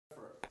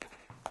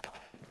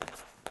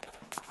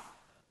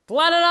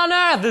Planet on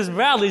Earth is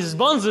proudly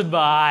sponsored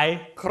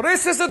by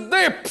Chris's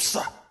Dips.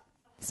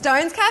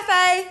 Stone's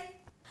Cafe.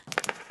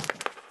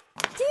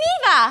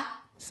 Geneva.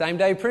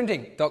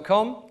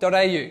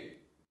 samedayprinting.com.au.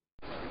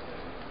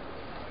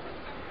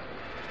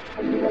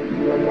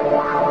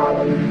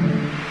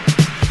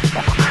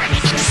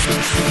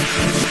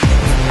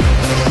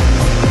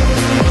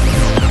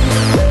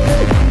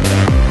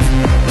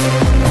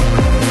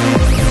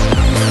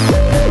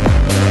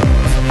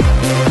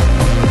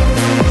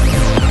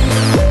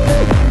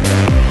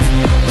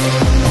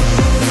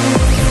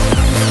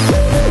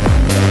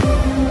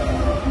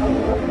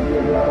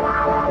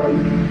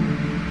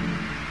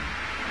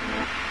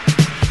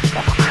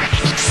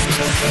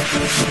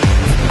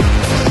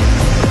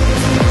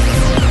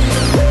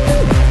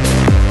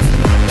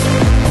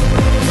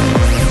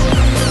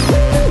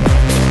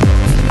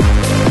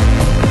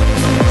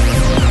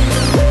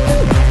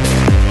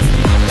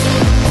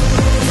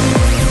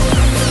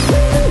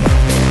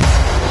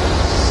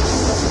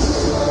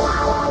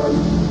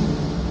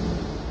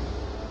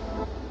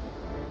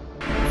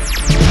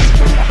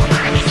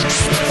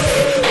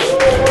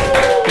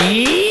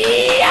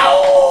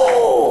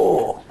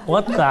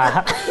 What the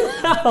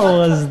hell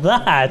was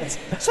that?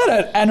 It's not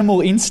an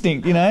animal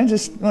instinct, you know,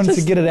 just wanted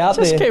to get it out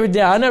there. Just keep it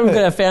down. I know we've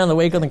got our fan of the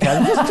week on the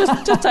card.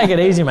 Just take it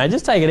easy, mate.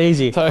 Just take it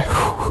easy. So,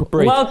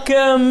 breathe.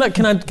 Welcome.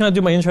 Can I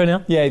do my intro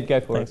now? Yeah,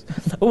 go for it.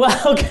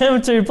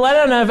 Welcome to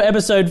Planet on Earth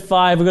episode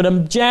 5. We've got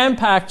a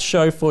jam-packed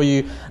show for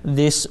you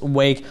this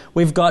week.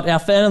 We've got our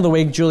fan of the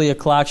week, Julia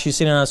Clark. She's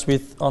sitting us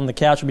on the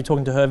couch. We'll be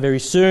talking to her very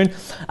soon.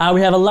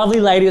 We have a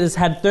lovely lady that's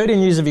had 13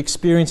 years of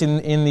experience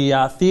in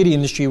the theatre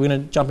industry. We're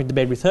going to jump into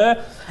bed with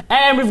her.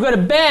 And we've got a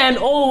band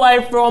all the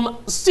way from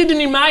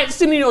Sydney, mate.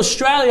 Sydney,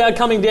 Australia,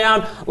 coming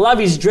down. Love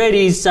his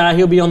dreadies.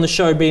 He'll be on the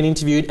show being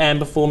interviewed and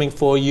performing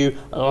for you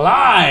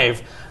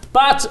live.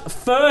 But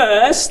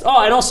first...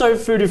 Oh, and also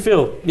Food with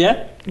Phil,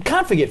 yeah? You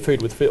can't forget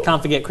Food with Phil. Can't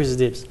forget Chris's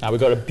Dips. We've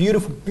got a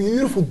beautiful,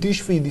 beautiful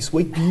dish for you this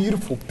week.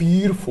 Beautiful,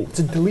 beautiful. It's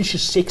a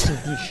delicious, sexy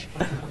dish.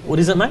 What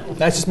is it, mate?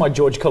 That's just my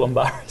George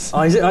Columbaris.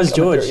 Oh, is it? Oh, it's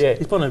George. Yeah.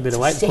 He's put on a bit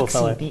of weight, poor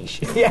fellow.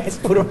 Dish. Yeah, it's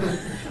put on...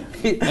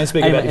 And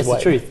speak about his weight.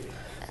 It's the truth.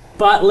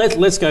 But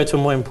let's go to a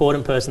more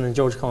important person than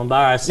George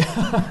Columbaris.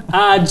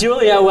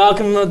 Julia,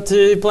 welcome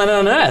to Planet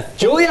on Earth.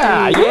 Julia,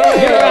 yeah! Give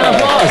her a round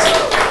of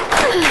applause.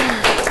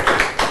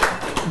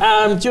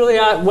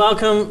 Julia,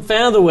 welcome,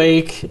 fan of the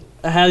week.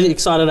 How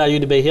excited are you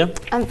to be here?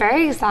 I'm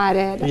very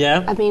excited.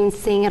 Yeah? I've been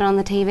seeing it on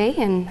the TV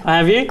and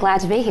Have you?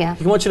 glad to be here. You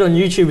can watch it on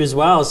YouTube as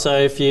well, so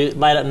if you're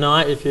late at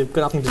night, if you've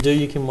got nothing to do,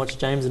 you can watch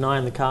James and I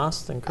and the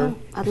cast and crew.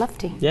 Oh, I'd love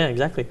to. Yeah,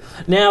 exactly.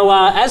 Now,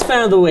 as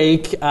fan of the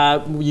week,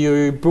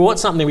 you brought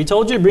something. We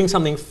told you to bring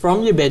something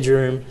from your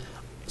bedroom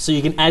so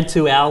you can add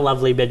to our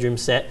lovely bedroom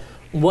set.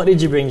 What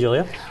did you bring,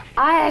 Julia?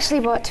 I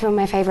actually brought 2 of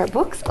my favourite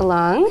books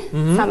along,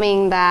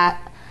 something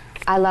that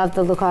I love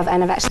the look of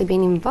and I've actually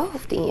been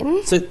involved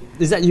in. So,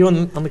 is that you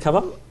on the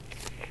cover?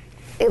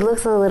 It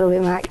looks a little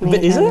bit like me.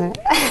 But is it?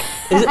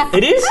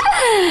 It is?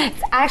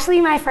 It's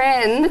actually my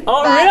friend.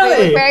 Oh, but really?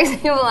 We look very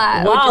similar.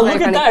 Wow, look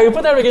at that. We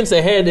put that against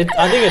the head.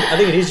 I think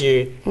it is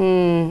you.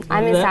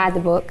 I'm inside the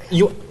book.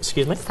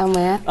 Excuse me?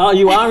 Somewhere. Oh,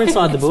 you are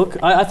inside the book.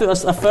 I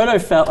thought a photo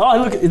fell.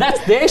 Oh, look,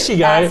 there she goes.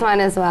 That's one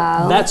as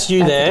well. That's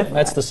you there.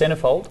 That's the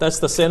centrefold. That's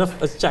the centre.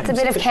 It's James. It's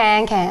a bit of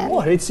can.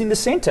 What? It's in the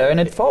centre and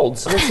it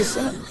folds. It's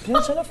a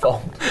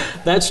centrefold.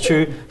 That's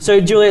true.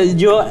 So, Julia,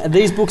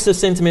 these books are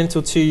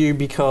sentimental to you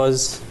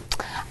because...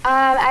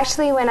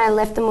 Actually, when I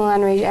left the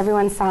Moulin Rouge,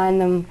 everyone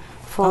signed them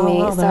for me.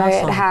 Wow, so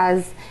awesome. it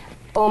has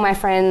all my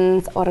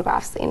friends'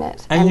 autographs in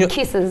it. And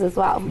kisses as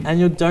well. And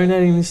you're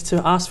donating this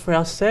to us for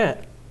our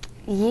set.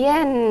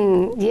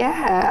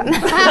 Yeah.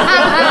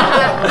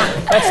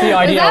 That's the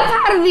idea. Is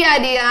that part of the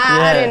idea?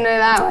 I didn't know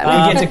that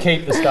one. You get to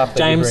keep the stuff that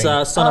James, you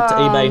bring. sign up to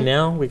eBay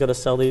now. We've got to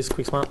sell these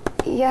quick smart.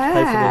 Yeah.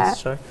 Pay for this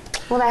show.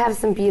 Well, they have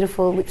some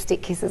beautiful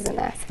lipstick kisses in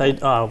there.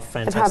 Fantastic.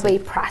 They're probably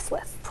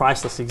priceless.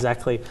 Priceless,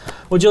 exactly.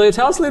 Well, Julia,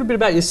 tell us a little bit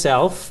about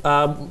yourself.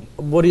 Are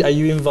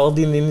you involved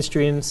in the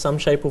industry in some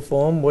shape or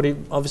form?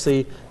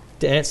 Obviously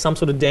dance, some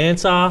sort of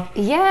dancer?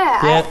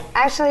 Yeah. I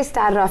actually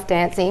started off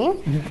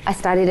dancing. I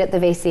studied at the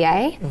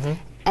VCA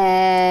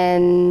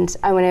and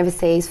I went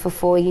overseas for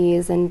 4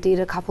 years and did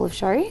a couple of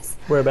shows.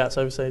 Whereabouts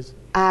overseas?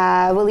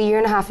 Well, a year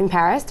and a half in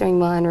Paris doing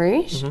Moulin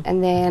Rouge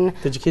and then...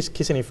 Did you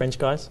kiss any French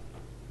guys?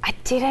 I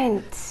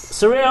didn't.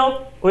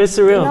 Cyril? Where's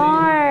Cyril?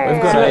 No.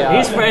 We've got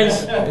He's French.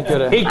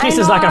 He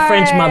kisses like a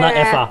French mother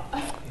effer.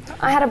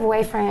 I had a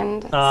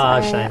boyfriend.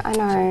 Ah, so shame. I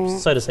know.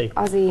 So does he.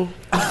 Aussie.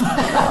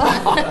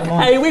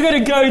 Hey, we're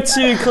going to go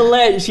to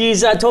Colette.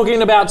 She's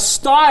talking about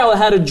style,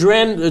 how to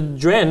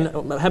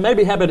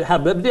maybe habit,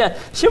 yeah.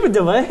 She would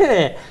do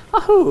it.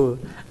 Oh,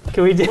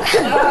 can we do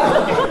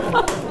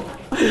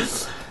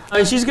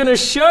And she's going to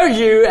show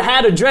you how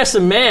to dress a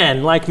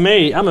man like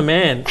me. I'm a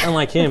man,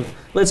 unlike him.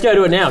 Let's go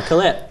to it now,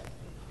 Colette.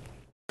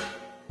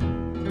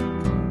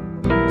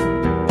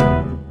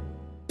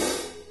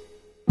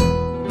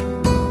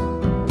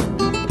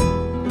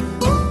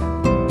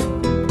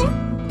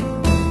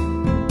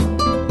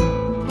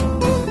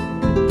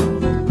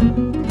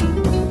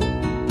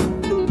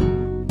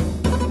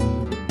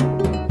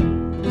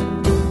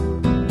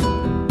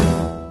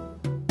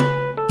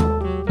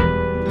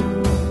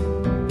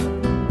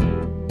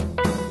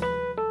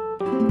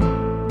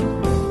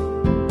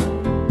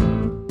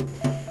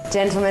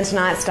 Gentlemen,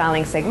 tonight's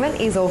styling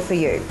segment is all for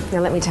you.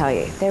 Now let me tell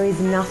you, there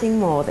is nothing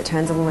more that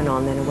turns a woman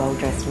on than a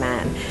well-dressed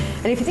man.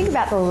 And if you think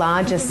about the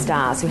largest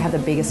stars who have the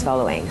biggest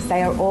followings,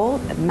 they are all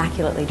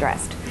immaculately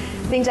dressed.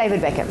 Think David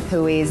Beckham,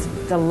 who is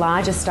the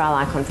largest style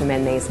icon for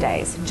men these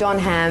days, John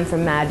Hamm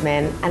from Mad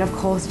Men, and of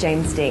course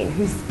James Dean,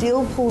 who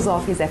still pulls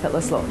off his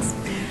effortless looks.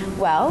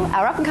 Well,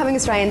 our up-and-coming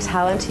Australian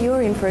talent,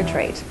 you're in for a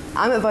treat.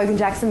 I'm at Vogue &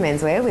 Jackson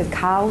Menswear with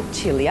Carl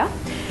Chilia,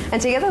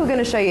 and together we're going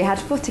to show you how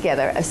to put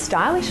together a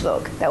stylish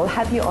look that will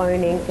have you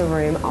owning the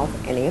room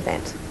of any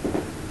event.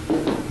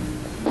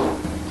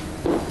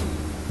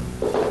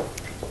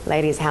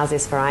 Ladies, how's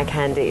this for eye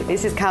candy?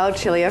 This is Carl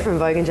Chilia from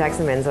Vogue &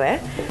 Jackson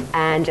Menswear,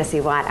 and Jessie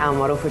White, our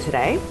model for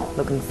today,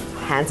 looking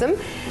handsome.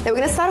 Now we're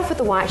going to start off with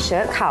the white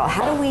shirt. Carl,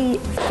 how do we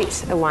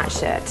fit a white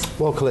shirt?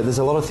 Well, Colette, there's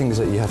a lot of things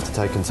that you have to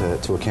take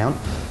into account.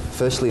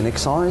 Firstly, neck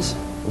size,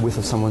 width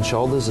of someone's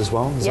shoulders as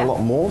well. There's a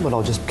lot more, but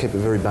I'll just keep it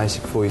very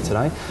basic for you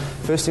today.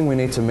 First thing we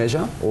need to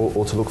measure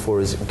or to look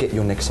for is get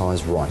your neck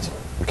size right,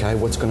 okay?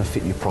 What's going to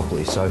fit you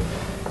properly. So,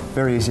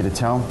 very easy to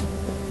tell.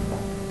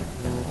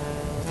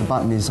 If the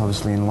button is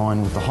obviously in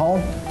line with the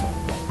hole,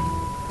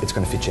 it's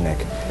going to fit your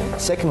neck.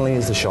 Secondly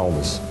is the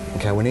shoulders.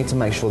 Okay, we need to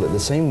make sure that the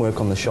seam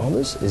work on the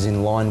shoulders is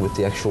in line with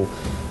the actual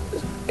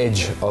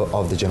edge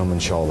of the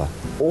gentleman's shoulder.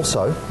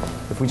 Also,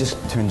 if we just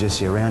turn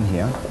Jesse around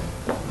here,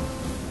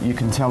 you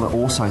can tell it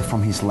also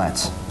from his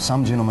lats.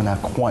 Some gentlemen are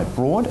quite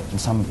broad and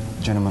some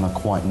gentlemen are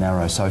quite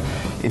narrow. So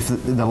if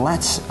the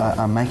lats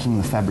are making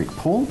the fabric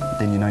pull,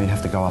 then you know you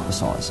have to go up a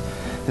size.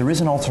 There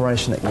is an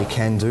alteration that you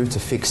can do to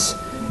fix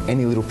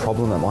any little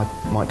problem that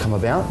might come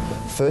about.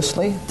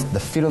 Firstly, the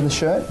fit of the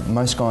shirt.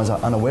 Most guys are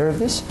unaware of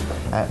this.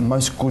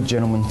 Most good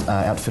gentlemen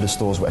outfitter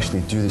stores will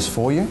actually do this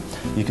for you.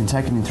 You can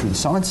take it in through the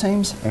side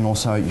seams and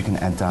also you can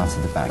add dart to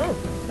the back. Oh,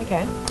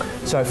 okay.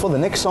 So for the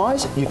neck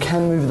size, you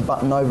can move the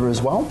button over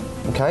as well.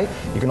 Okay.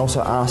 You can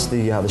also ask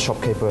the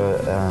shopkeeper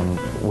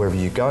wherever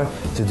you go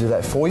to do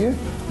that for you,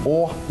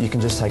 or you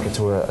can just take it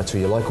to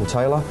your local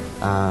tailor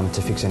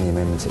to fix any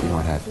amendments that you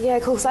might have. Yeah,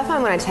 cool. So I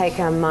find when I take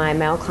my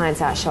male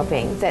clients out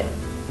shopping that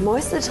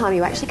most of the time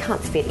you actually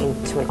can't fit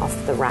into an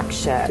off-the-rack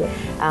shirt.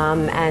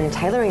 And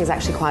tailoring is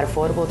actually quite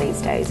affordable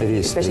these days. It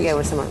is. Especially go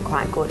with someone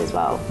quite good as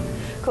well.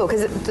 Cool,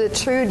 because the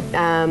true,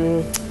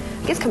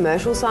 I guess,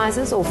 commercial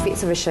sizes or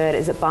fits of a shirt,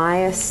 is it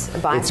bias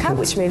cut,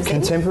 which moves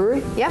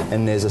contemporary, yeah,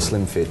 and there's a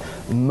slim fit.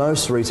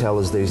 Most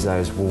retailers these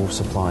days will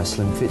supply a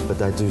slim fit, but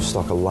they do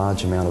stock a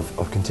large amount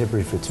of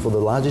contemporary fits for the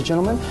larger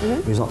gentleman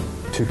who's not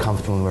too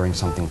comfortable in wearing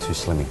something too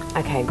slimming.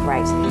 Okay,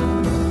 great.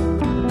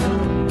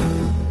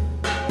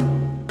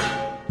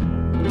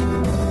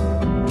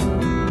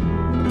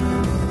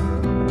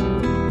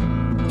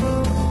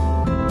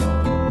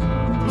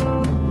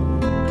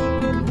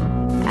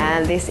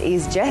 And this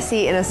is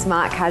Jesse in a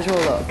smart casual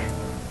look.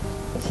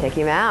 Check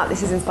him out.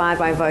 This is inspired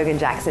by Vogue &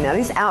 Jackson. Now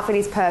this outfit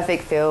is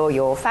perfect for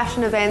your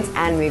fashion events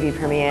and movie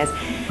premieres.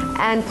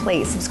 And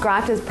please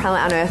subscribe to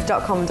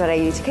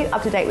unEarth.com.au to keep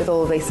up to date with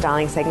all of these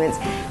styling segments.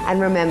 And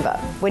remember,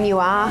 when you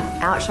are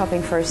out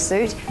shopping for a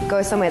suit,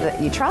 go somewhere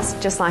that you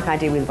trust, just like I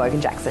did with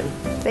Vogue & Jackson.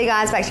 See you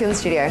guys, back to you in the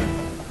studio.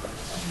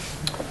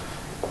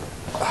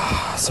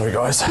 Sorry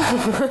guys.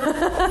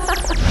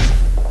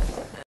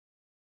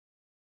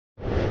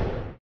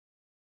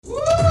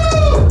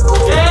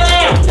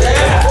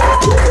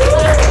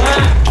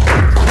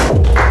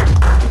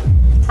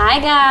 Hi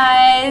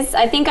guys,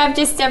 I think I've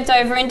just stepped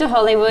over into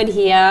Hollywood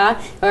here,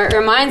 or it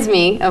reminds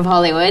me of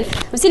Hollywood.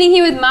 I'm sitting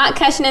here with Mark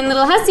Cashin and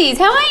Little Hussies.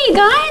 How are you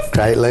guys?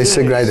 Great,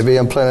 Lisa. Great to be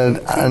on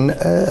planet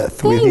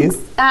unEarth with you.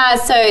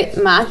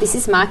 So Mark, this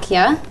is Mark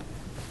here,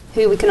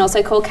 who we can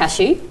also call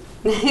Cashew.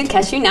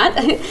 Cashew Nut.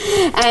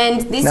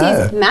 And this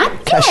is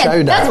Matt.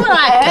 Cashew Nut. That's what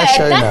I heard.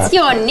 Cashew That's Nut.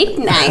 your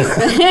nickname.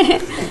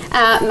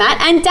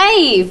 Matt and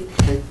Dave.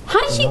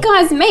 How did you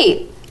guys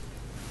meet?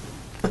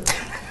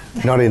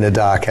 Not in a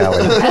dark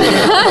alley.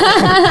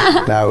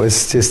 No, it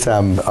was just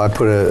I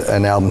put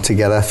an album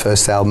together,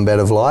 first album, Bed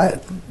of Light,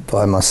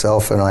 by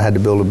myself, and I had to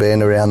build a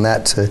band around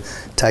that to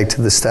take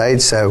to the stage.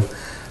 So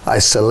I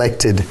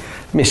selected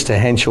Mr.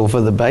 Henschel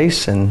for the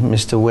bass and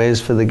Mr. Wes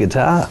for the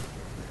guitar.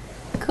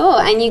 Cool.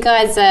 And you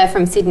guys are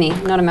from Sydney,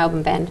 not a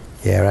Melbourne band?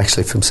 Yeah, we're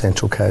actually from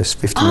Central Coast,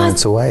 50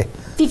 minutes away.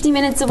 50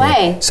 minutes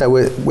away? Yeah. So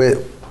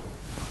we're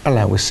I don't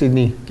know, we're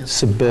Sydney,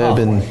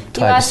 suburban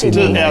type of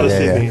Sydney. Out of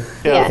Sydney.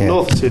 Yeah.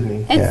 North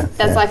Sydney.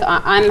 That's like,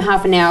 I'm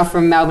half an hour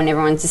from Melbourne,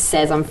 everyone just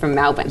says I'm from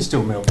Melbourne.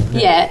 Still Melbourne.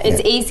 Yeah, it's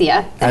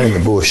easier. And in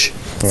the bush.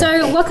 Yeah.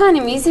 So what kind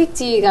of music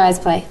do you guys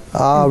play?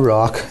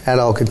 Rock,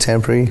 adult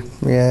contemporary.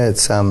 Yeah,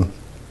 it's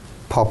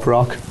pop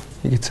rock,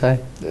 you could say.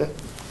 Yeah.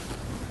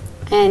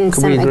 And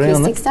Could some we agree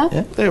on acoustic that?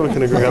 stuff? Yeah, we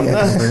can agree on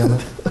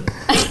that.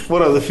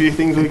 What are the few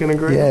things we can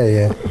agree on?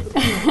 Yeah.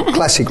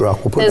 Classic rock,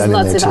 we'll put There's that in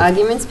there lots of too.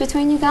 arguments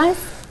between you guys?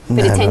 No,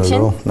 Bit of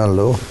tension? not at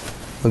all.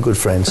 We're good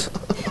friends.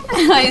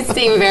 I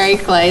seem very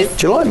close.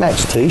 Do you like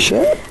Matt's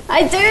t-shirt?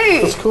 I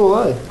do! That's cool,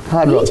 eh?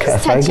 Hard Will Rock you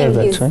just Cafe touch gave him?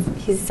 that to him.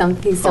 He's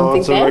something Oh,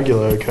 it's a there.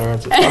 regular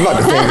occurrence. I'd like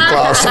to thank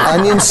Glass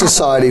Onion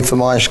Society for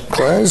my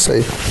clothes.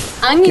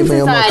 Onion Give me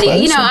all my Society.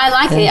 clothes. You know, I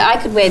like it. I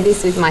could wear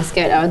this with my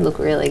skirt. I would look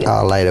really good.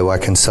 Oh, later I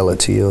can sell it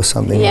to you or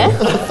something. Yeah.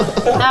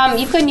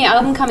 You've got a new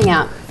album coming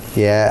out.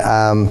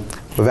 Yeah.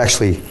 We've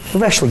actually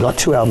got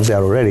 2 albums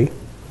out already.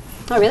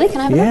 Oh, really?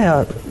 Can I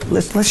have a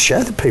look? Let's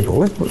show the people.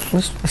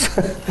 Let's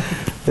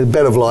the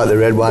Bed of Light, the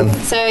red one.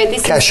 So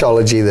this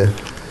Cashology, the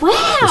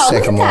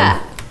second look at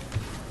that.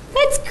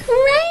 That's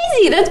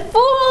crazy. That's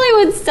full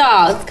Hollywood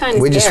style. It's kind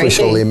of We scary just wish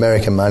too. all the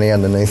American money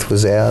underneath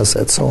was ours,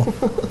 that's all.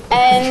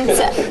 And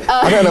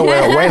I don't know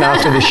where it went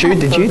after the shoot.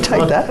 Did you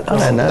take that? I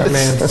don't know.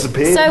 Man,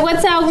 disappeared. so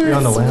what's the album?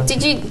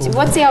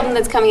 What's the album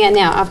that's coming out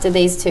now after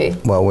these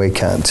 2? Well, we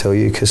can't tell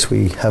you because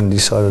we haven't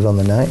decided on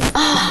the name.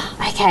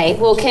 Okay.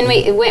 Well, can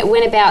we?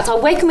 When about? So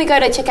where can we go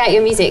to check out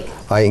your music?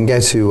 You can go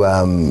to,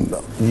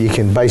 you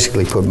can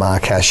basically put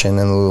Mark Cashin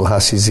and the Little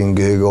Hussies in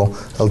Google.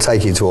 It'll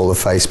take you to all the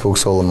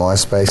Facebooks, all the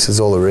MySpaces,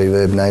 all the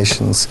Reverb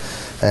Nations,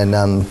 and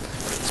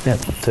it's about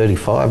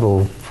 35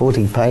 or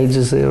 40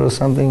 pages there or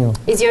something.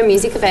 Is your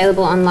music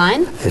available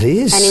online? It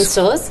is. And in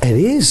stores? It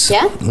is.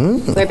 Yeah?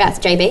 Whereabouts,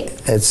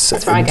 JB? It's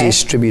That's where I go.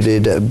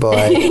 distributed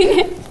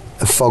by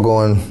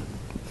Foghorn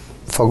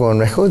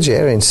Records,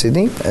 in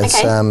Sydney.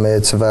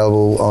 It's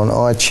available on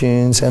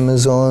iTunes,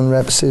 Amazon,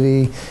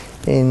 Rhapsody,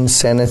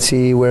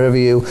 Insanity, wherever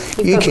you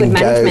got can good go.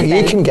 management You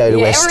then. can go to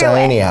Yeah,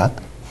 Estonia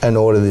and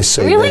order this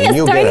CD. Really? and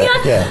you'll get it.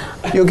 Estonia?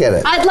 Yeah, you'll get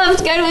it. I'd love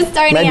to go to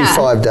Estonia. Maybe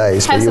 5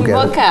 days, Have but some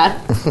you'll get vodka.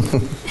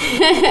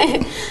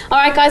 All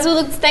right, guys. Well,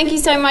 look, thank you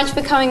so much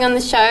for coming on the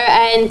show.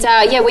 And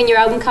when your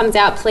album comes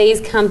out, please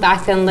come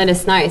back and let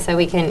us know so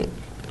we can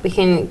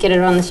get it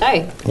on the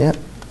show. Yeah.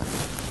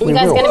 You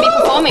guys are going to be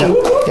performing.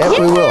 Yeah,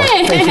 we will.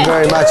 Thank you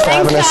very much for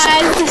having us.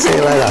 Guys. See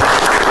you later.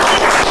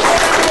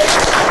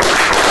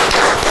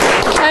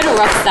 Total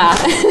rock star.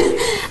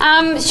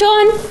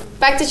 Sean,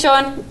 back to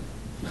Sean.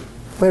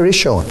 Where is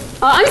Sean? Oh,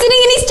 I'm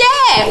sitting in his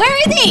chair. Where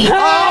is he?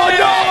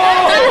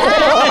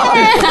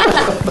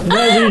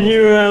 Nobody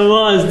knew where I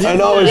was.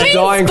 And I was You've been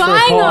dying for a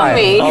spying on pie.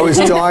 me. I was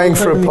dying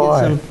for a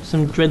pie.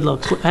 Some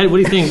dreadlocks. Hey, what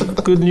do you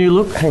think? Good new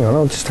look? Hang on,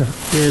 I'll just...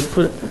 Yeah,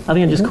 put it. I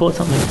think I just caught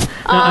something.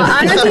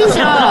 I'm not too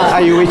sure.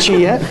 Are you itchy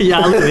yet?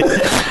 Yeah, a little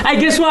bit. Hey,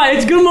 guess what?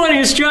 It's Good Morning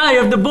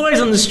Australia of the boys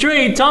on the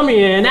street,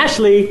 Tommy and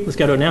Ashley. Let's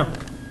go to it now.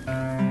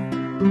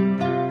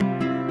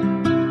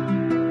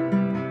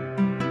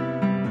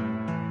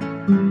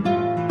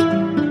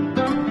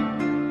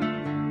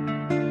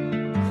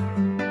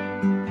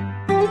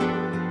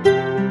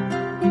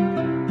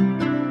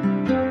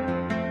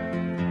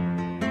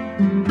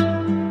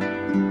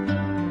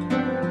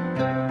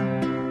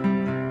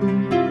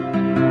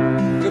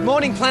 Good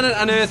morning, Planet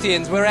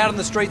Unearthians. We're out on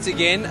the streets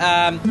again.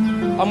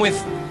 I'm with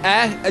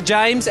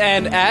James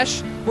and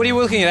Ash. What are you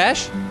looking at,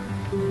 Ash?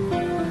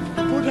 Buddha.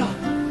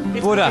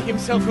 It's Buddha. Buddha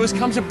himself who has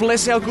come to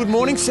bless our Good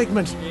Morning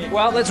segment.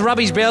 Well, let's rub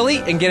his belly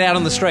and get out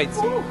on the streets.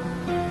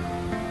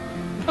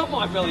 Not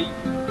my belly.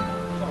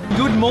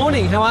 Good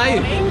morning, how are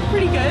you?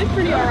 Pretty good,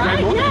 pretty alright.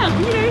 Yeah,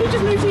 he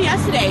just moved here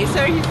yesterday,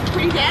 so he's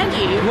pretty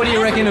dandy. What do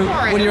you reckon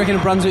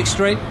of Brunswick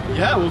Street?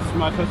 Yeah, well, for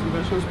my first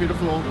impression, it's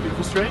beautiful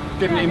street.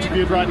 Getting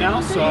interviewed right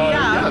now, so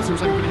yeah, it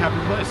seems like a pretty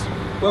happy place.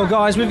 Well,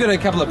 guys, we've got a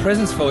couple of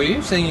presents for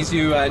you, seeing as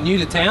you are new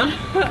to town.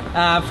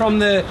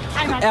 From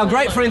our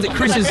great friends at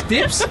Chris's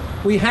Dips,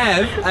 we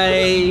have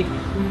a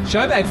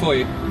show bag for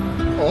you.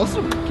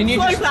 Awesome. Can you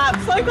Slow clap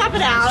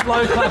it out.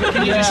 slow clap it?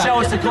 Can you just show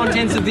us the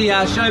contents of the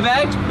show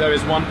bag? There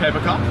is one paper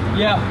cup.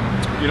 Yeah.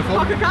 Beautiful.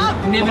 Pocket cup.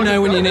 Never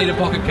know when you need a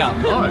pocket cup.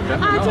 Oh,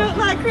 definitely. I don't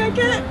like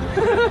cricket.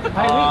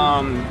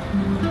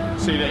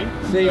 CD.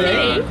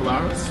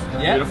 Polaris.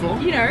 Yeah. Beautiful.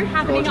 You know,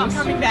 happening Gorgeous.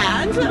 upcoming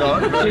band. No.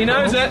 She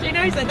knows it. She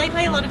knows it. They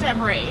play a lot of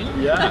tambourine.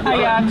 Yeah.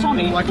 Hey,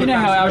 Tommy, Like you know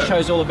what how our bands do.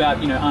 show's all about,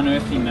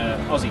 unearthing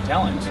Aussie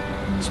talent?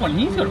 This one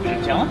here's got a bit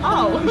of talent.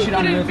 Oh, We should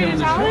unearth it on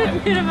the show.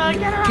 Bit of a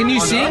get around. Can you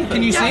sing?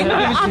 Can you sing? Give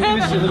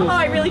us a little... Oh,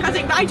 I really can't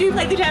sing, but I do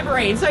play the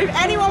tambourine. So if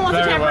anyone wants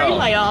a Very tambourine well.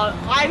 player,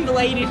 I'm the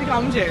lady to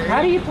come to.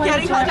 How do you play Get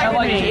the in contact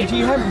tambourine? with me.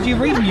 Do you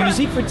read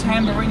music for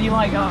tambourine? You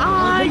like,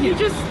 You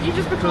just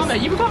become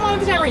it. You become one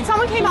with the tambourine.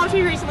 Someone came up to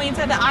me recently and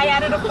said that I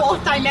added a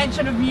 4th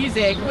dimension of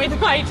music with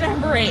my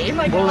tambourine.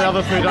 Like, What are the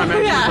other 3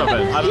 dimensions of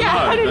it?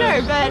 I don't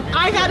know. But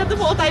I've added the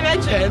 4th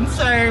dimension,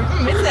 so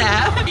it's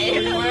there.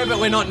 Everywhere, but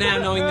we're not now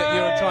knowing that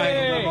you're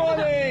trying.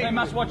 They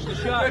must watch the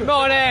show. Good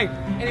morning.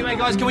 Anyway,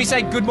 guys, can we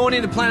say good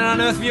morning to Planet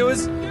Unearth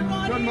viewers?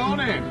 Good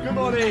morning. Good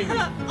morning.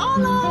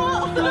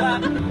 Hola!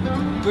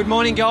 Good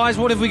morning, guys.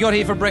 What have we got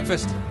here for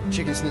breakfast?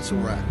 Chicken schnitzel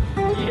wrap.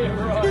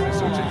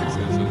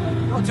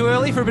 Not too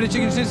early for a bit of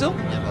chicken schnitzel?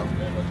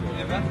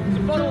 It's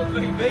a bottle of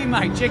BB,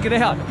 mate. Check it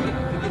out.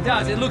 It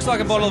does. It looks like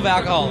a bottle of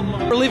alcohol.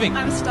 For a living.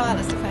 I'm a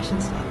stylist, a fashion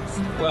stylist,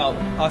 Well,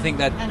 I think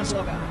that. and a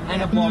blogger.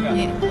 And a blogger.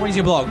 Yeah. What is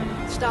your blog?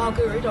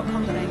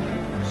 Styleguru.com.au.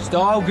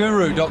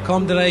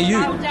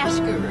 Styleguru.com.au.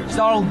 Style-guru.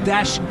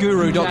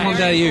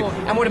 Style-guru.com.au.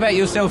 And what about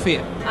yourself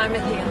here? I'm a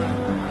healer.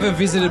 Ever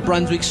visited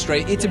Brunswick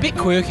Street? It's a bit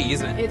quirky,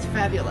 isn't it? It's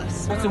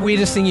fabulous. What's the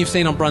weirdest thing you've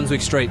seen on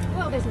Brunswick Street?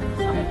 Well, there's no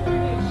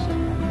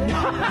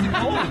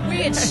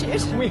Weird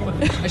shit.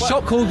 A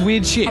shop called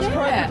Weird Shit.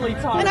 Yeah.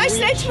 And I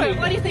said to her,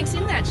 what do you think's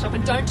in that shop?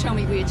 And don't tell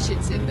me weird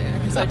shit's in there,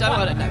 because I don't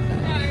want to know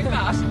that.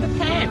 No, but the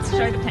pants.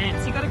 Show the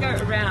pants. You got to go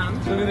around.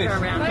 Look at this.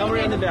 Go around. Come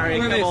around the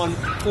barrier, Look at come this.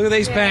 on. Look at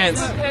these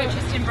pants.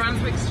 Purchased in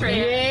Brunswick Street.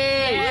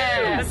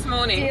 Yeah. This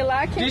morning. Do you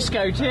like it?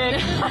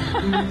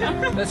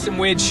 Discotheque. That's some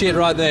weird shit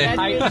right there.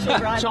 Hey,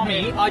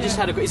 Tommy, I just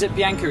had a... Is it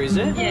Bianca, is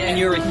it? Yeah. And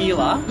you're a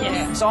healer?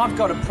 Yeah. So I've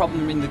got a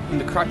problem in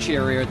the crutch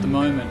area at the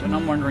moment, and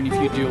I'm wondering if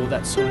you deal with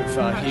that sort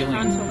of healing.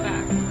 Front or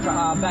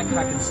back? Back,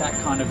 crack and sack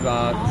kind of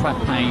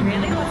crap pain.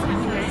 Really? What's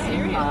happening?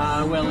 Serious?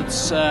 Well,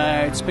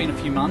 it's been a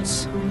few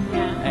months,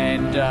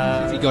 and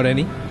Have you got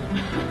any?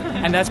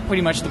 and that's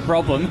pretty much the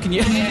problem. Can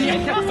you?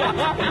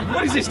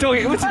 What is this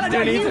talking? What's this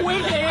doing here?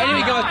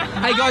 Anyway, guys.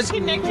 Hey, guys.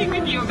 Connecting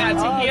with you about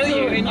to heal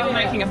you, and you're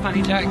making a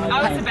funny joke.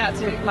 I was about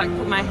to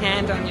put my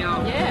hand on your.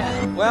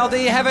 Yeah. Well,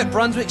 there you have it,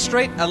 Brunswick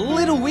Street. A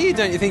little weird,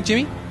 don't you think,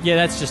 Jimmy? Yeah,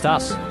 that's just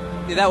us.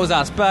 Yeah, that was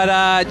us. But,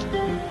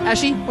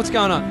 Ashy, what's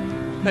going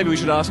on? Maybe we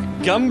should ask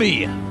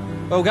Gumby.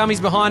 Well,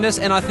 Gummy's behind us,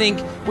 and I think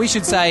we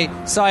should say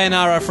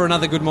sayonara for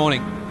another good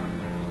morning.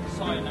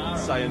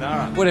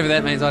 Sayonara. Whatever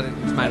that means, I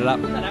just made it up.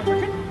 Is that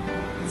African?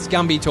 It's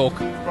Gumby talk.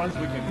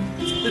 Brunswicken.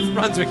 It's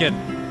Brunswicken.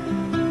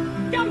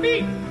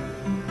 Gumby!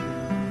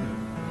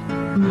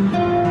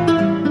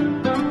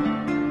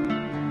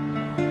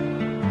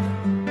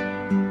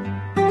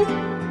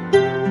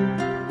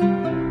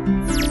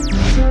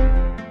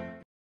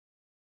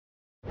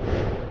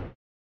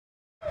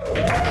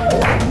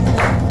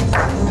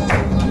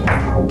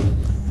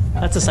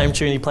 That's the same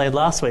tune he played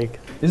last week.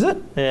 Is it?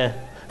 Yeah.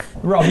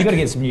 Rob, you got to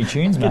get some new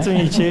tunes, mate. Get some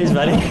new tunes,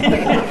 buddy.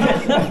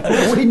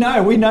 we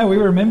know, we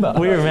remember.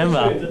 We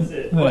remember.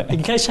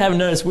 In case you haven't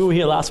noticed, we were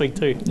here last week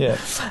too. Yeah.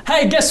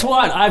 Hey, guess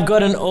what? I've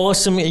got an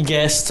awesome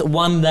guest,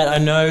 one that I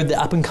know the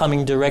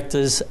up-and-coming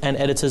directors and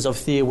editors of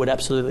theatre would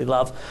absolutely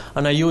love.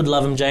 I know you would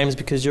love him, James,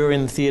 because you're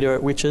in the theatre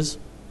at Witches.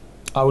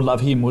 I would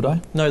love him, would I?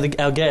 No,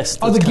 our guest.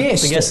 Oh, the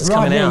guest. The guest is Right,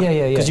 coming out.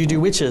 yeah. Because you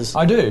do Witches.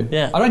 I do.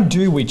 Yeah. I don't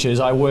do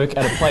Witches. I work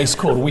at a place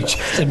called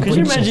Witches and Could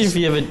you Bridges. imagine if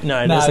you ever...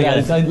 No, No, that's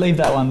okay. don't leave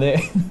that one there.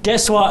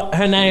 Guess what?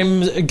 Her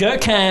name's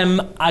Gurkam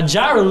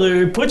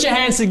Ajaralu. Put your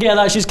hands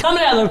together. She's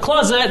coming out of the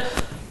closet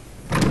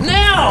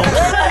now.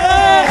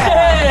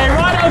 Hey,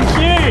 right on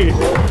cue.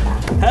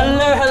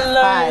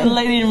 Hello, Hi.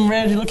 lady in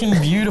red. You're looking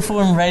beautiful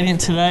and radiant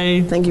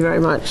today. Thank you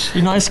very much.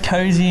 You're nice,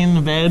 cozy in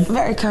the bed.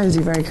 Very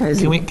cozy, very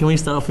cozy. Can we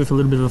start off with a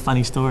little bit of a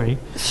funny story?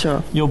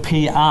 Sure. Your PR,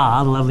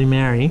 the lovely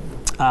Mary,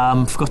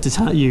 forgot to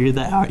tell you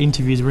that our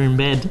interviews were in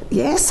bed.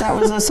 Yes, that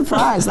was a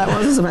surprise. That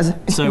was a surprise.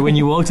 So when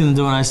you walked in the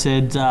door and I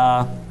said,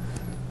 by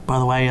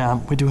the way,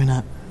 we're doing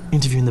an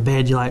interview in the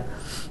bed, you're like,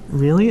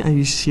 really? Are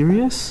you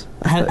serious?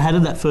 How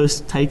did that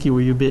first take you?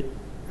 Were you a bit...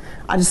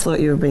 I just thought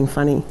you were being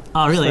funny.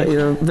 Oh, really? I thought you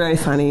were a very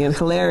funny and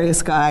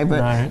hilarious guy,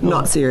 but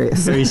not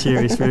serious. Very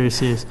serious, very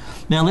serious.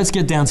 Now, let's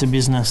get down to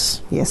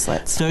business. Yes,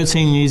 let's.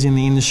 13 years in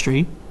the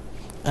industry.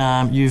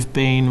 You've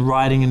been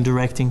writing and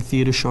directing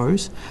theatre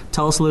shows.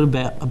 Tell us a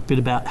bit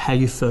about how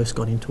you first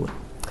got into it.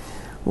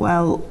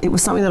 Well, it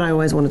was something that I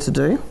always wanted to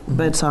do,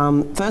 but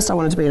first I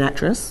wanted to be an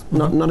actress,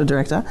 not a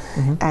director,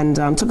 and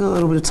took a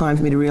little bit of time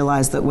for me to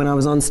realise that when I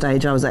was on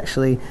stage I was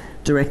actually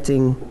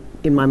directing.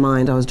 In my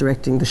mind, I was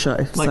directing the show.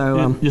 Like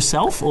so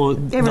yourself or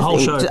everything. the whole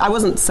show? I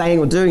wasn't saying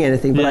or doing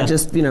anything, but Yeah. I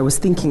just, was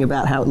thinking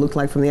about how it looked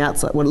like from the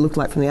outside, what it looked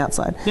like from the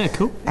outside. Yeah,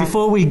 cool.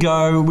 Before we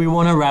go, we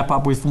want to wrap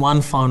up with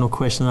one final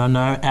question. I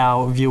know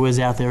our viewers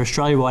out there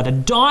Australia-wide are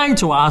dying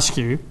to ask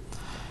you.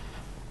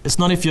 It's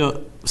not if you're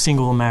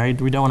single or married.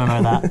 We don't want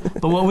to know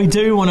that. But what we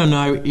do want to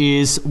know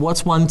is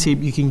what's one tip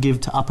you can give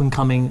to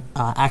up-and-coming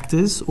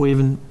actors or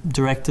even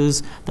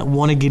directors that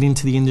want to get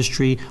into the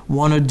industry,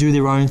 want to do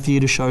their own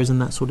theatre shows and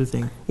that sort of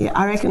thing? Yeah,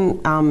 I reckon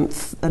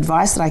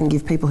advice that I can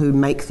give people who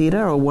make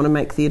theatre or want to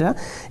make theatre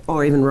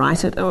or even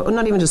write it, or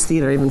not even just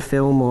theatre, even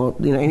film or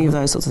any of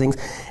those sorts of things.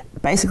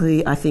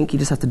 Basically, I think you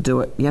just have to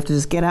do it. You have to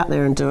just get out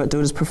there and do it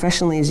as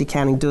professionally as you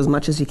can and do as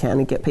much as you can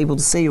and get people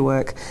to see your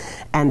work,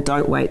 and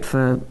don't wait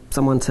for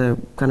someone to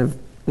kind of,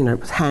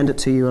 hand it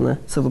to you on a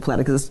silver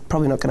platter, because it's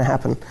probably not going to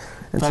happen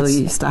until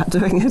you start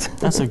doing it.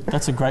 That's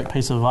a great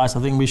piece of advice.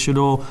 I think we should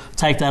all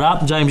take that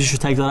up. James, you should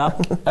take that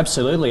up.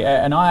 Absolutely.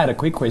 And I had a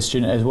quick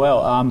question as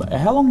well.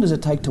 How long does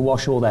it take to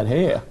wash all that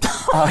hair?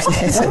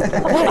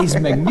 That is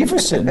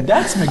magnificent.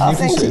 That's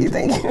magnificent. Oh,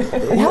 thank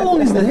you. How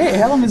long is the hair?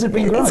 How long has it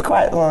been growing? It's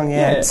quite long,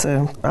 yeah.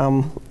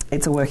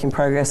 It's a work in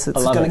progress.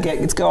 It's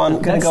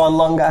going to go on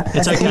longer.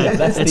 It's okay.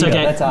 It's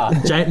okay. That's art.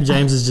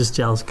 James is just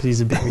jealous because he's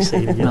a bit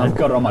receding. I've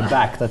got it on my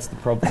back. That's the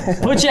problem.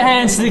 Put your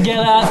hands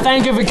together.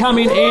 Thank you for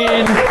coming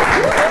in.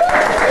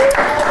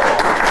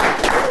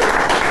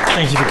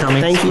 Thank you for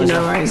coming. Thank you.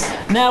 No worries.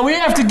 Now we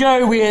have to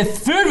go with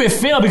Food with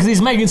Phil because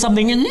he's making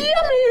something yummy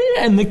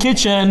in the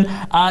kitchen.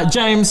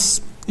 James,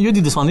 you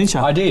did this one, didn't you?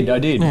 I did.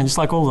 Yeah, just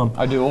like all of them.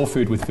 I do all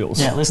food with Phil's.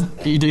 Yeah, listen,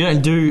 you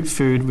don't do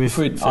food with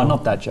Phil. Oh,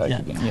 not that joke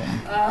again.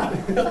 Yeah.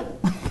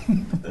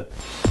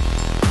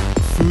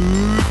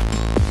 Food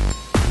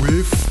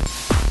with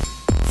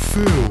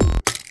Phil.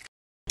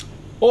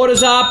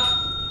 Orders up.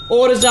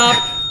 Orders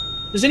up.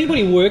 Does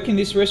anybody work in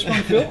this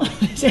restaurant, Phil?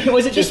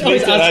 Was it just me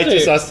us today, two?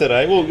 just us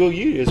today. Well,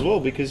 you as well,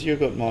 because you've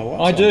got my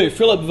wife. I do.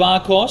 Philip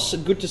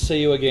Varkos, good to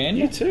see you again.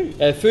 You too.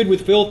 Food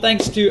with Phil,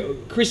 thanks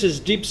to Chris's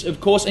Dips, of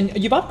course.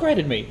 And you've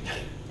upgraded me.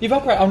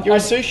 You're a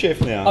sous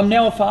chef now. I'm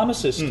now a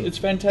pharmacist. It's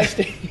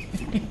fantastic.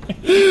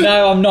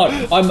 No, I'm not.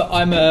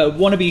 I'm a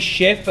wannabe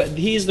chef.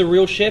 Here's the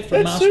real chef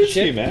from That MasterChef. suits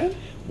you, man.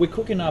 We're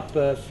cooking up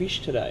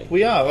fish today.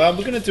 We are.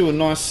 We're going to do a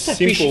nice,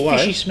 simple way.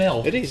 Fishy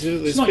smell. It is.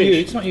 It's not you.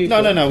 It's not you.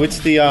 No, Phil. no. It's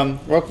the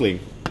rockling.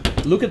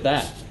 Look at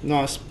that.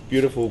 Nice,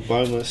 beautiful,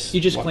 boneless. You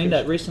just white cleaned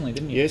fish. that recently,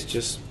 didn't you? Yes,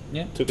 just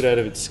took it out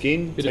of its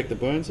skin, take the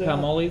bones out.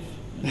 Palm olive.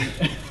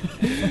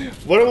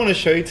 What I want to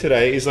show you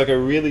today is like a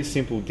really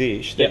simple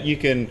dish that you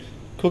can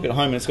cook at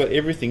home, and it's got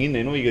everything in there.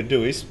 And all you got to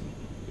do is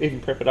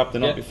even prep it up the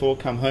night before,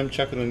 come home,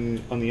 chuck it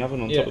on the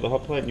oven on top of the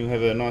hot plate, and you'll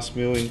have a nice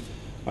meal in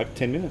like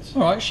 10 minutes.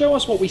 All right, show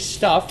us what we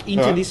stuff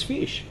into this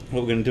fish.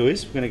 What we're going to do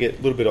is we're going to get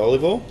a little bit of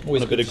olive oil,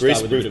 Always a bit good of to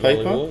start with a greaseproof bit of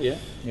paper, olive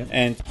oil,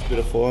 and a bit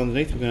of foil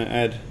underneath. We're going to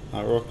add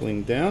our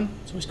rockling down.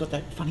 It's always got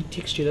that funny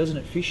texture, doesn't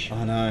it, fish?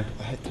 I know.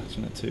 I hate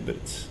touching it too, but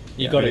it's...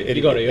 You got it.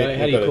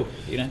 How do you cook?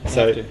 You know,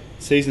 so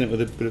season it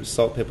with a bit of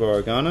salt, pepper,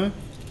 oregano.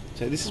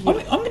 So this is what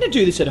I'm going to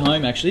do this at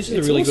home. Actually, this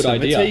is a really good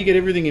idea. That's how you get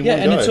everything in one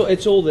go. Yeah, and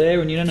it's all there,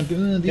 and you don't have to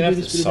do this bit of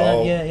that.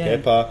 Salt, Yeah.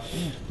 pepper.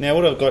 Now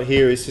what I've got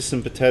here is just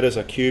some potatoes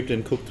I cubed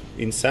and cooked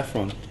in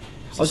saffron.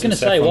 I was going to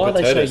say, why are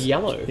they so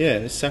yellow? Yeah,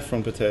 it's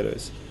saffron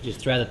potatoes. Just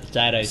throw the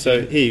potatoes.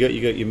 So here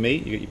you got your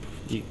meat,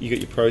 you got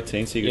your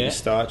protein, so you got your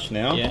starch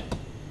now. Yeah.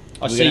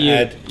 I see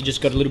you just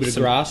got a little bit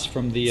of grass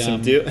from the...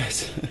 Some dill.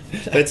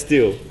 That's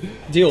dill.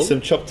 Dill? Some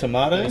chopped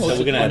tomatoes, so we're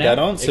going to add that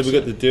on. So we've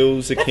got the dill,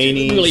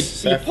 zucchini, really,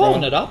 saffron. You're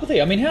pulling it up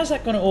there. I mean, how's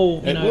that going to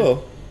all... It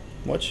will.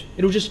 Watch.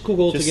 It'll just cook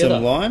all just together.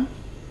 Some lime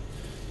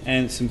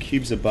and some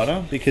cubes of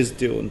butter, because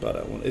dill and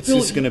butter, it's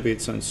just going to be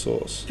its own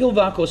sauce. Phil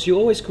Varkos, you're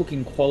always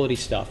cooking quality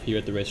stuff here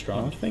at the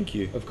restaurant. Oh, thank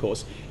you. Of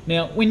course.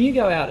 Now, when you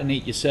go out and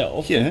eat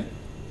yourself... Yeah.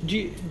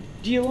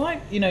 Do you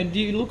like, do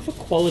you look for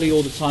quality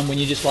all the time when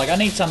you're just like, I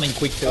need something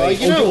quick to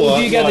eat? You know or what?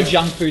 do you go like, to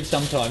junk food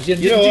sometimes? You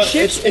know do what?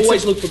 chefs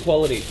always look for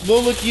quality?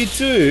 Well, look, you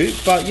do,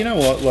 but you know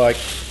what? Like,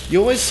 you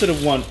always sort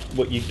of want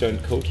what you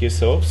don't cook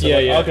yourself. So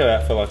I'll go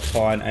out for like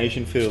Thai and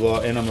Asian food a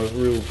lot, and I'm a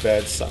real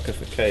bad sucker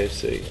for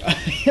KFC.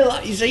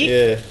 You see?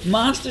 Yeah.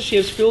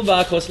 MasterChef's Phil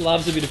Varkos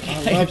loves a bit of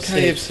KFC. I love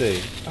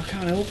KFC. I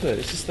can't help it.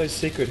 It's just those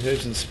secret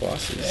herbs and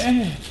spices.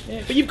 Yeah.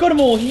 But you've got them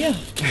all here.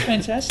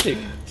 Fantastic.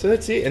 So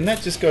that's it, and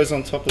that just goes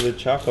on top of the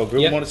charcoal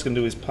grill. And what it's going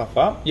to do is puff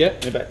up.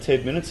 Yep. In about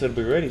 10 minutes, it'll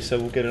be ready. So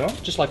we'll get it on.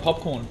 Just like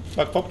popcorn.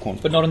 Like popcorn,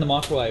 but not in the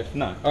microwave.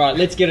 No. All right,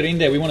 let's get it in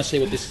there. We want to see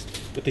what this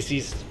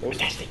is.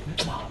 Fantastic.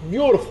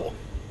 Beautiful.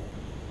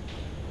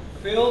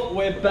 Phil,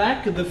 we're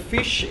back. The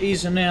fish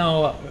is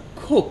now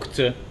cooked.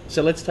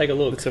 So let's take a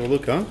look. Let's have a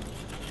look, huh?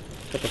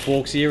 Got the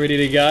forks here ready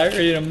to go,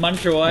 ready to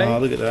munch away. Oh,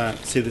 look at that.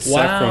 See, the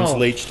saffron's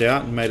leached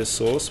out and made a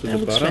sauce with the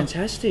butter. That looks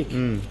fantastic.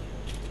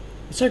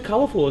 It's so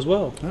colourful as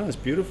well. Oh, it's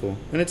beautiful.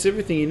 And it's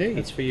everything you need.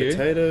 That's for you.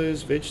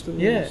 Potatoes,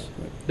 vegetables. Yeah.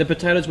 The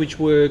potatoes which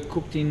were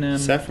cooked in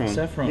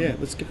saffron. Yeah,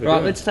 let's give it a Right,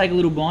 go. let's take a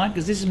little bite,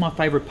 because this is my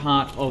favourite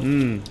part of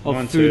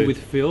food too. with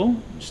Phil.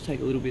 Just take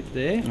a little bit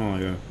there. Oh,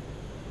 yeah.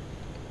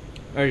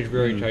 That is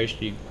very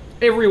tasty.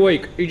 Every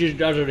week, he just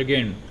does it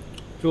again.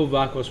 Phil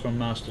Varkos from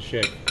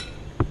MasterChef.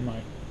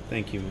 Mate.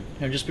 Thank you, mate.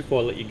 Now, just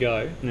before I let you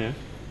go, do you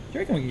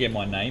reckon we can get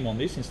my name on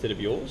this instead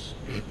of yours?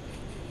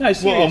 No,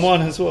 serious. Well, on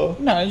mine as well.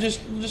 No,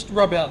 just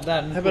rub out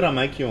that. And How about I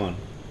make you one?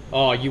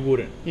 Oh, you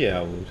wouldn't? Yeah,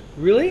 I would.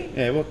 Really?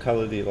 Yeah, what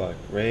colour do you like?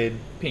 Red?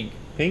 Pink.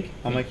 Pink?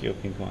 I'll make you a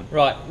pink one.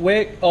 Right,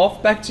 we're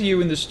off. Back to you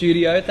in the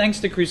studio.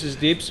 Thanks to Chris's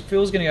Dips.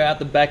 Phil's going to go out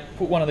the back,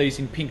 put one of these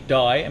in pink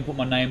dye, and put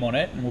my name on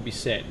it, and we'll be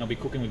set. And I'll be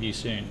cooking with you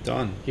soon.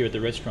 Done. Here at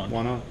the restaurant.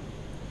 Why not?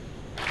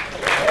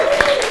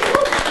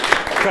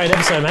 Great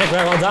episode, mate.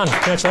 Great, well done.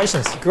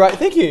 Congratulations. Great,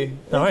 thank you.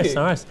 No worries,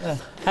 no worries.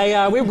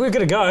 Hey, we're going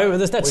to go.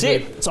 That's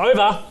it. It's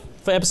over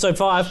for episode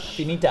 5.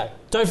 Finito.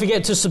 Don't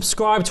forget to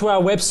subscribe to our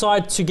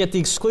website to get the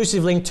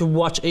exclusive link to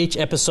watch each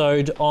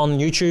episode on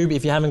YouTube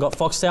if you haven't got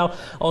Foxtel.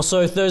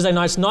 Also, Thursday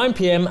nights 9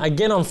 p.m,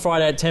 again on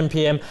Friday at 10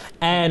 p.m,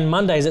 and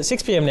Mondays at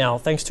 6 p.m. now,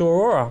 thanks to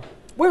Aurora.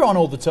 We're on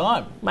all the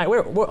time. Mate,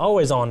 we're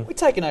always on. We're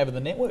taking over the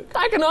network.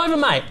 Taking over,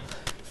 mate.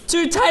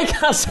 To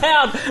take us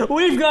out,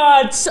 we've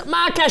got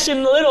Marrakesh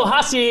and the Little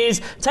Hussies.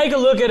 Take a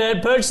look at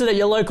it, purchase it at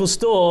your local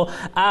store,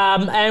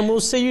 and we'll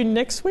see you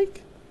next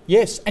week.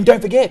 Yes, and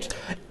don't forget,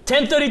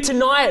 10:30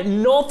 tonight,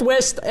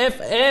 Northwest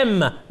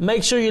FM.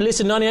 Make sure you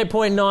listen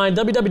 98.9,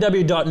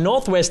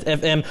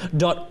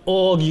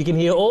 www.northwestfm.org. You can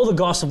hear all the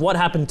gossip of what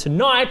happened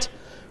tonight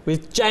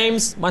with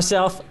James,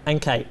 myself,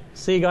 and Kate.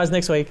 See you guys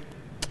next week.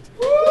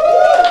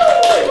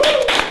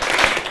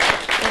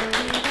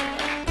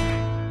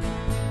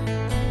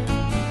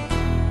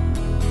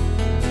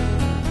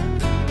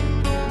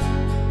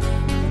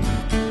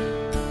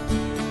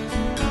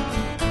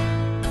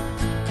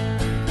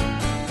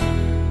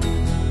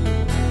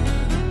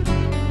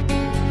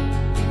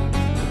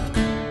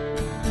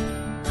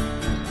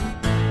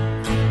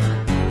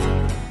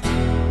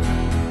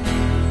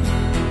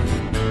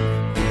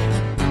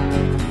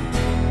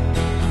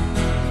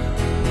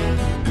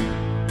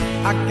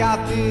 I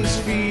got this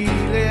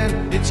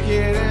feeling, it's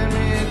getting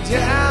me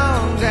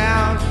down,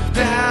 down,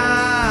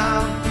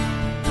 down.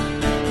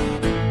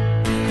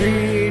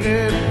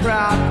 Created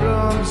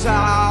problems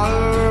all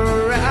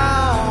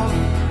around,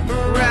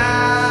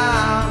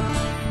 around.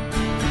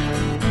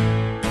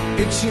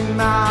 It's in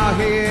my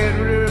head,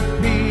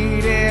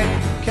 repeated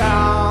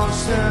constantly.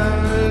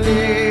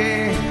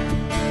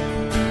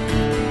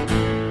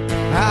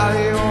 How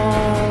they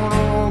won't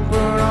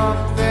open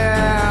up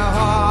their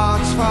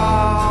hearts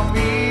for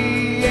me,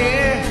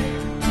 yeah.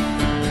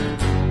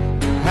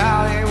 How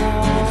they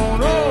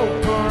won't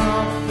open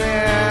up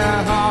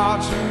their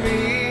hearts for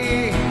me.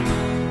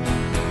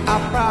 I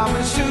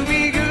promise to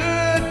be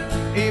good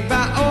if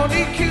I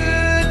only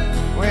could.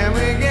 When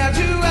we get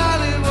to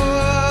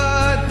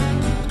Hollywood,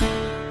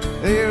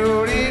 they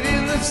wrote it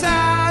in the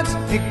signs,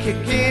 they're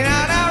kicking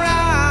out our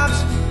rhymes.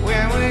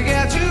 When we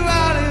get to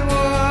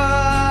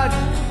Hollywood,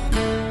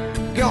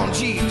 gonna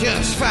be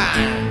just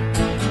fine.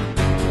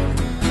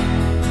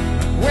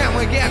 When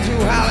we get to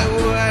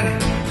Hollywood,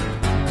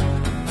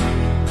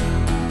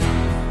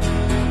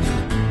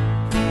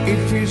 it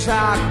feels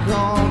like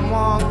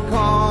someone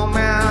come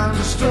and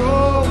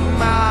stole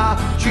my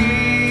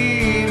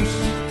dreams.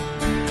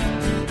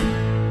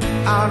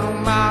 I know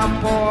my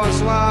boys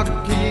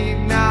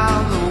walking down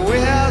the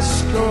West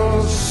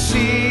Coast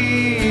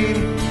scene.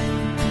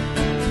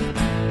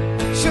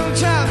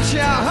 Sometimes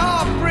your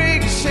heart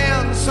breaks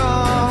and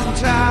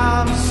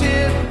sometimes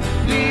it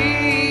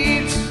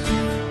bleeds.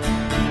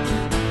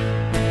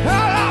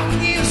 How long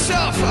you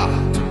suffer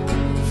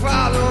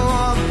for the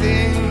one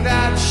thing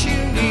that you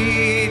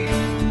need?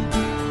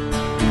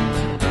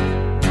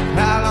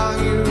 How long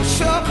you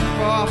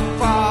suffer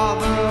for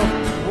the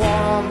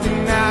one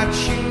thing that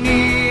you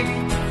need?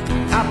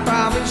 I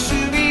promise to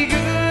be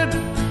good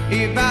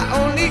if I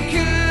only